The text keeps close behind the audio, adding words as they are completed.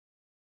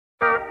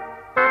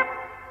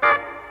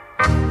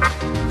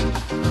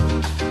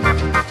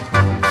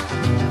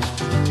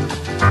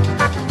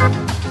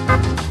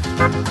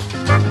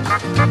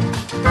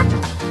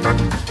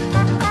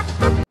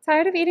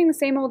Tired of eating the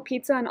same old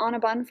pizza and on a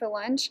bun for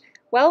lunch?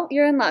 Well,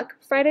 you're in luck.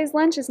 Friday's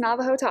lunch is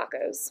Navajo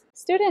tacos.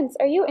 Students,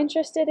 are you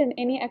interested in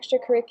any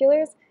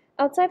extracurriculars?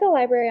 Outside the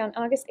library on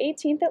August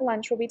 18th at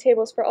lunch will be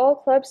tables for all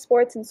clubs,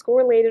 sports, and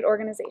school-related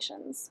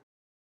organizations.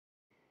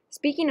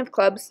 Speaking of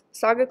clubs,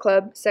 Saga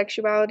Club,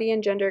 Sexuality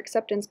and Gender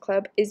Acceptance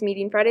Club, is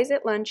meeting Fridays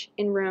at lunch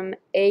in room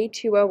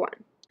A201.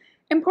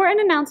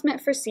 Important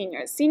announcement for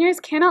seniors. Seniors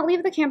cannot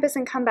leave the campus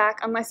and come back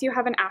unless you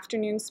have an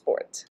afternoon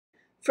sport.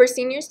 For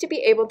seniors to be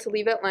able to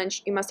leave at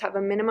lunch, you must have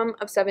a minimum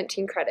of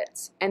 17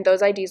 credits, and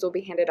those IDs will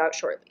be handed out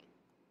shortly.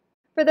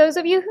 For those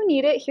of you who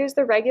need it, here's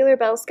the regular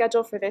bell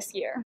schedule for this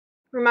year.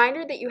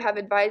 Reminder that you have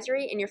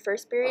advisory in your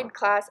first period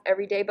class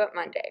every day but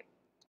Monday.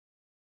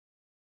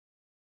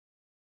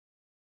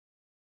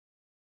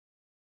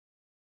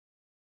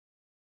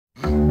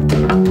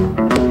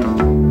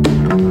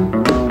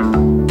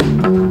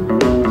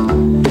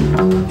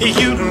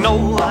 You know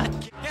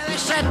what? Yeah, they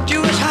said you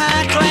was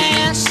high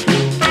class.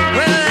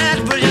 Well, that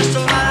was just a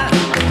lie.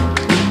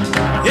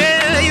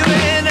 Yeah, you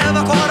ain't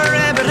never caught a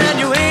rabbit and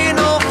you ain't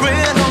no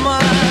friend of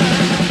mine.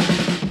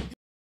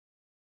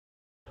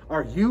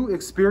 Are you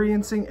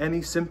experiencing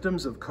any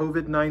symptoms of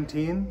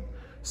COVID-19?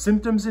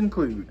 Symptoms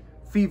include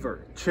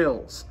fever,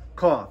 chills,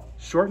 cough,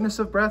 shortness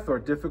of breath or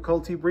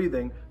difficulty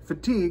breathing,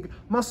 fatigue,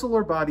 muscle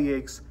or body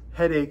aches,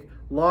 headache,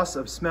 loss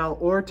of smell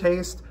or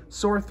taste,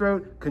 sore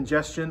throat,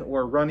 congestion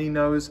or runny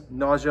nose,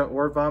 nausea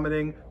or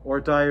vomiting,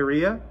 or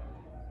diarrhea?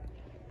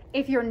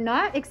 If you're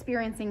not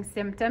experiencing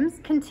symptoms,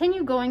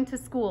 continue going to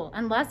school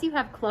unless you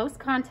have close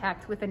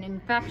contact with an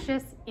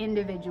infectious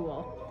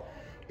individual.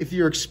 If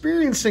you're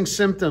experiencing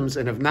symptoms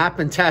and have not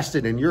been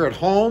tested and you're at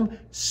home,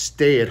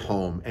 stay at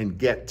home and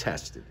get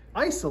tested.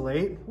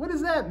 Isolate? What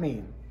does that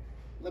mean?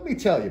 Let me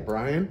tell you,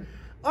 Brian.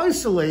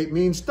 Isolate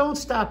means don't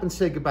stop and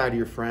say goodbye to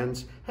your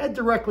friends. Head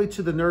directly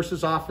to the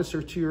nurse's office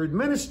or to your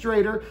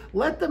administrator.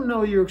 Let them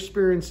know you're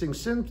experiencing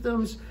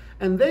symptoms,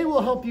 and they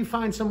will help you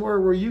find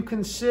somewhere where you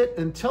can sit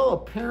until a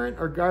parent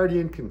or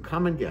guardian can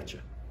come and get you.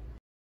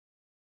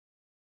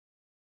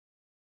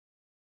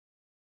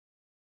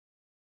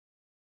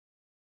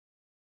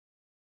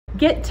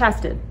 Get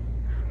tested.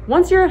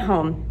 Once you're at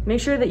home, make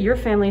sure that your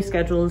family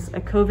schedules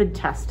a COVID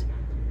test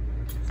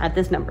at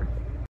this number.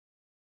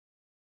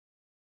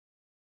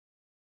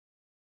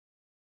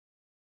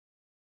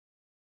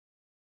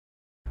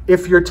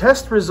 If your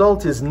test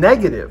result is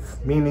negative,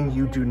 meaning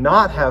you do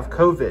not have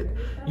COVID,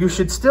 you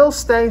should still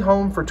stay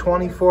home for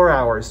 24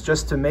 hours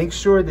just to make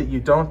sure that you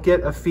don't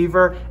get a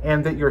fever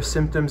and that your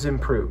symptoms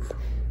improve.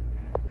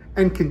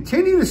 And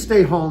continue to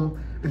stay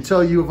home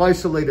until you have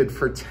isolated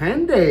for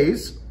 10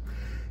 days,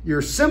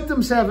 your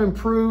symptoms have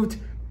improved,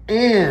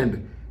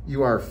 and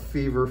you are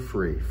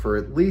fever-free for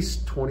at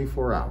least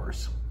 24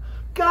 hours.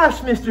 Gosh,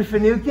 Mr.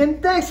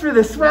 Finucane, thanks for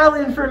the swell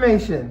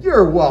information.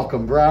 You're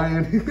welcome,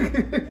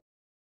 Brian.